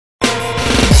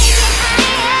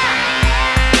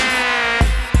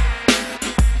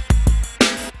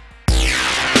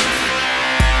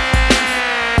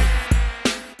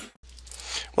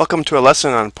Welcome to a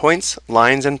lesson on points,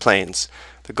 lines, and planes.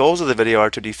 The goals of the video are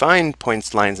to define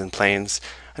points, lines, and planes,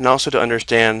 and also to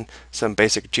understand some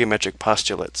basic geometric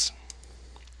postulates.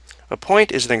 A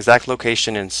point is an exact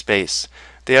location in space.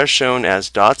 They are shown as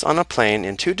dots on a plane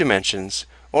in 2 dimensions,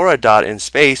 or a dot in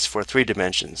space for 3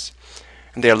 dimensions.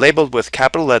 And they are labeled with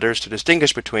capital letters to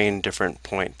distinguish between different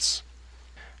points.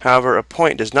 However, a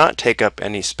point does not take up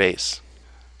any space.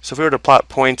 So if we were to plot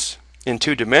points in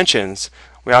 2 dimensions,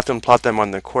 we often plot them on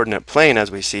the coordinate plane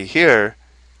as we see here.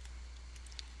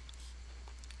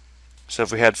 So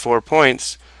if we had 4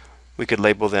 points, we could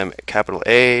label them capital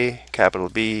A, capital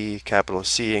B, capital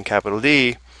C, and capital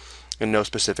D in no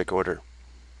specific order.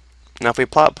 Now if we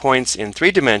plot points in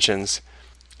 3 dimensions,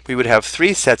 we would have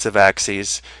 3 sets of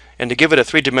axes, and to give it a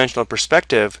 3-dimensional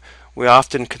perspective, we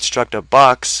often construct a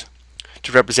box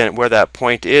to represent where that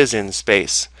point is in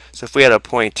space. So if we had a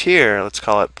point here, let's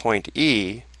call it point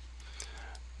E,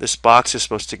 this box is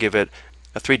supposed to give it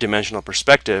a 3-dimensional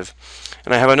perspective.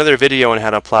 And I have another video on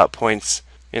how to plot points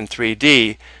in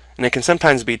 3D, and it can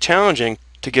sometimes be challenging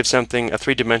to give something a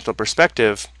 3-dimensional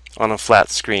perspective on a flat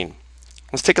screen.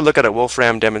 Let's take a look at a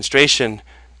Wolfram demonstration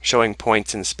showing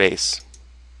points in space.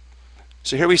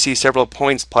 So here we see several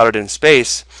points plotted in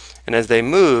space, and as they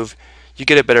move, you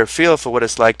get a better feel for what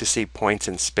it's like to see points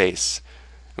in space.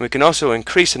 And we can also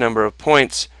increase the number of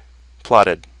points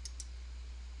plotted.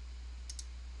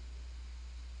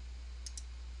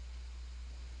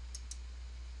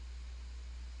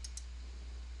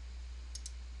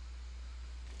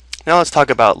 Now let's talk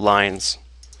about lines.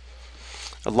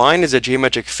 A line is a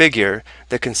geometric figure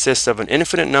that consists of an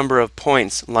infinite number of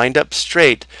points lined up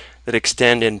straight that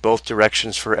extend in both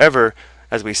directions forever,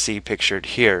 as we see pictured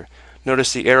here.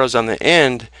 Notice the arrows on the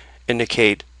end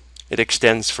indicate it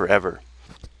extends forever.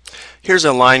 Here's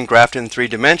a line graphed in 3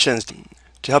 dimensions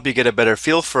to help you get a better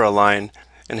feel for a line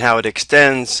and how it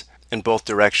extends in both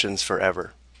directions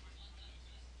forever.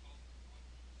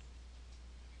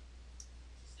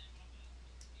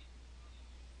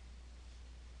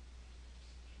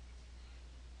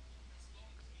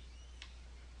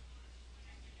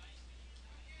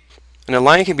 And a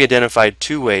line can be identified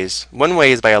 2 ways. One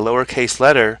way is by a lowercase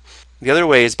letter. The other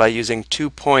way is by using 2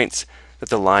 points that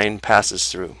the line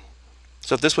passes through.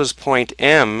 So if this was point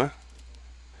M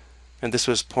and this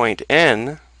was point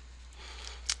N,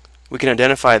 we can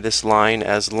identify this line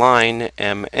as line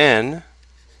MN.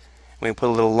 We put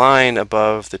a little line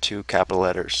above the 2 capital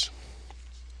letters.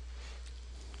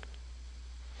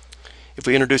 If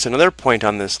we introduce another point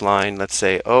on this line, let's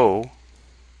say O,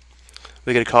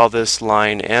 we could call this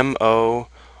line MO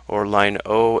or line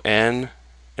ON,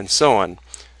 and so on.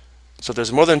 So if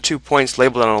there's more than 2 points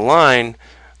labeled on a line,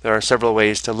 there are several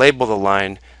ways to label the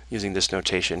line using this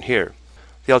notation here.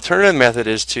 The alternative method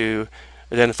is to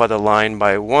identify the line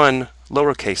by 1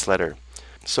 lowercase letter.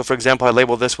 So for example, I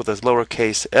label this with a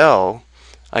lowercase l,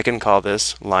 I can call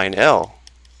this line L.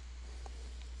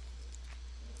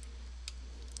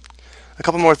 A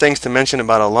couple more things to mention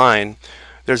about a line.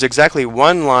 There's exactly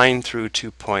 1 line through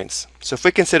 2 points. So if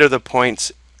we consider the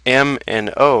points M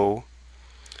and O,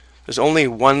 there's only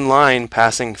 1 line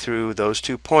passing through those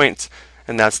 2 points,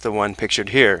 and that's the one pictured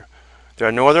here. There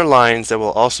are no other lines that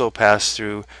will also pass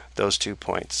through those 2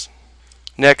 points.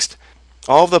 Next,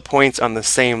 all of the points on the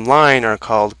same line are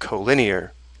called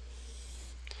collinear.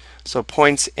 So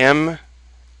points M,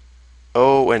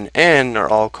 O, and N are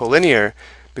all collinear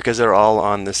because they're all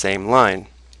on the same line.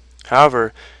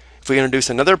 However, if we introduce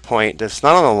another point that's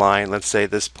not on the line, let's say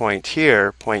this point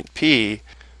here, point P,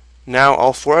 now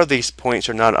all 4 of these points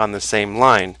are not on the same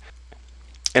line.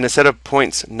 And a set of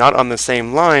points not on the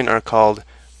same line are called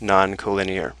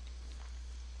non-collinear.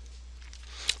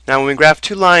 Now when we graph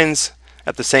 2 lines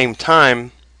at the same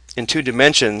time in 2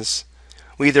 dimensions,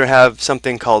 we either have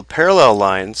something called parallel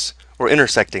lines or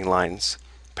intersecting lines.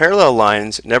 Parallel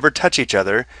lines never touch each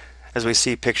other, as we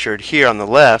see pictured here on the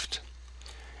left,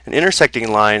 and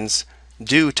intersecting lines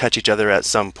do touch each other at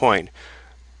some point.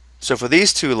 So for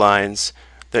these 2 lines,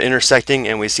 they're intersecting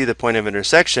and we see the point of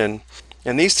intersection.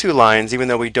 And these 2 lines, even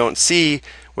though we don't see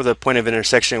where the point of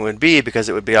intersection would be because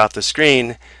it would be off the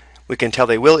screen, we can tell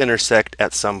they will intersect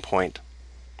at some point.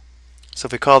 So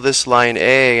if we call this line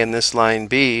A and this line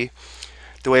B,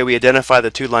 the way we identify the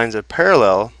 2 lines of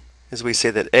parallel is we say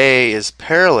that A is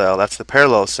parallel, that's the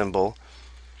parallel symbol,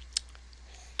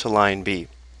 to line B.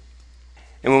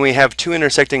 And when we have 2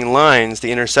 intersecting lines,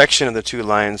 the intersection of the 2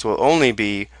 lines will only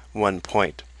be 1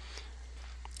 point.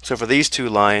 So for these 2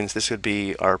 lines, this would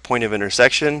be our point of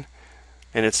intersection,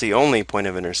 and it's the only point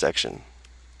of intersection.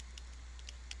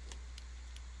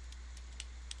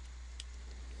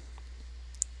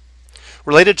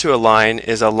 Related to a line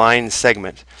is a line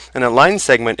segment, and a line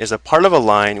segment is a part of a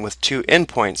line with two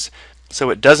endpoints, so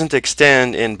it doesn't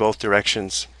extend in both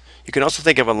directions. You can also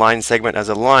think of a line segment as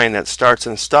a line that starts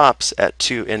and stops at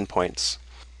two endpoints.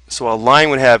 So a line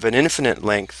would have an infinite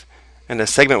length, and a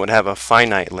segment would have a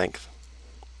finite length.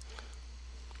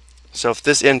 So if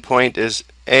this endpoint is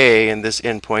A and this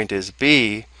endpoint is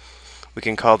B, we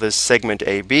can call this segment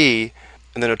AB,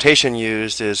 and the notation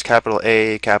used is capital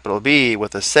A, capital B,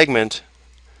 with a segment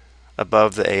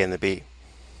above the A and the B.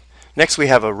 Next we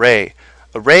have a ray.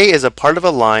 A ray is a part of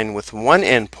a line with one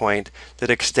endpoint that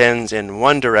extends in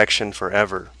one direction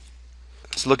forever.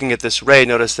 So looking at this ray,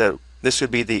 notice that this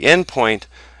would be the endpoint,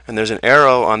 and there's an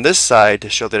arrow on this side to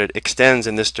show that it extends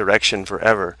in this direction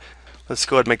forever. Let's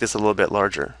go ahead and make this a little bit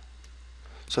larger.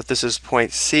 So if this is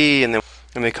point C, and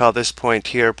then we call this point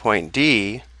here point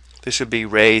D, this would be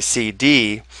ray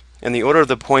CD, and the order of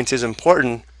the points is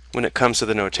important when it comes to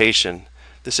the notation.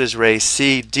 This is ray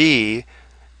CD,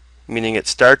 meaning it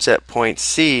starts at point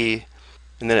C,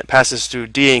 and then it passes through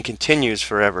D and continues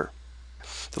forever.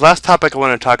 The last topic I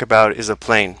want to talk about is a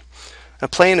plane. A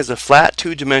plane is a flat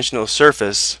two-dimensional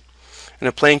surface, and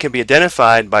a plane can be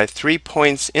identified by 3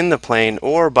 points in the plane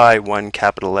or by one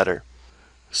capital letter.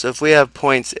 So if we have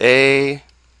points A,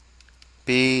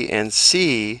 B, and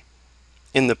C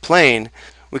in the plane,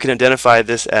 we can identify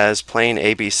this as plane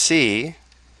ABC,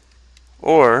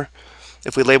 or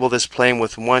if we label this plane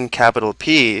with one capital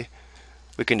P,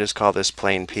 we can just call this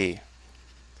plane P.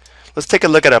 Let's take a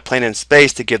look at a plane in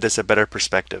space to give this a better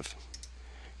perspective.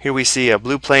 Here we see a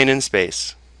blue plane in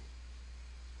space.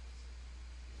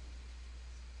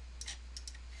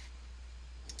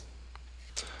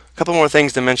 A couple more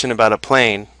things to mention about a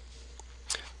plane.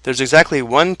 There's exactly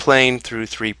one plane through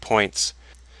 3 points.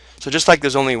 So just like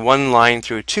there's only one line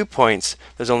through 2 points,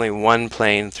 there's only one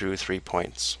plane through 3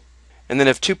 points. And then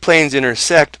if two planes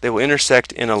intersect, they will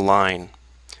intersect in a line.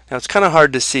 Now it's kind of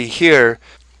hard to see here,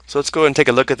 so let's go and take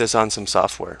a look at this on some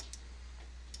software.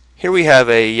 Here we have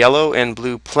a yellow and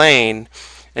blue plane,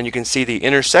 and you can see the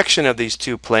intersection of these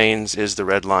two planes is the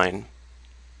red line.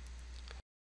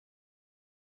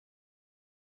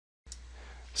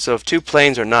 So if two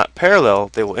planes are not parallel,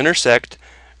 they will intersect,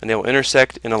 and they will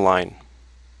intersect in a line.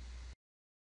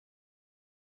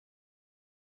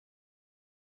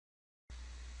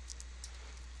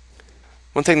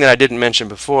 One thing that I didn't mention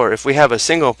before, if we have a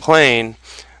single plane,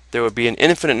 there would be an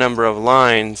infinite number of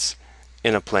lines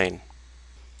in a plane.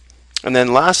 And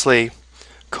then lastly,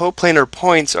 coplanar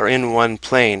points are in one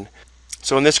plane.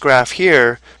 So in this graph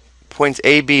here, points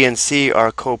A, B, and C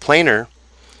are coplanar,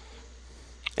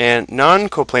 and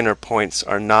non-coplanar points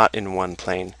are not in one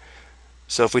plane.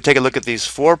 So if we take a look at these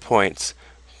 4 points,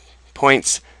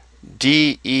 points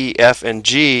D, E, F, and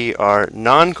G are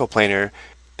non-coplanar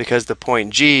because the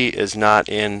point G is not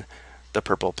in the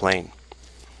purple plane.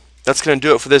 That's going to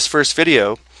do it for this first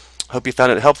video. Hope you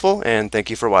found it helpful, and thank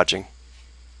you for watching.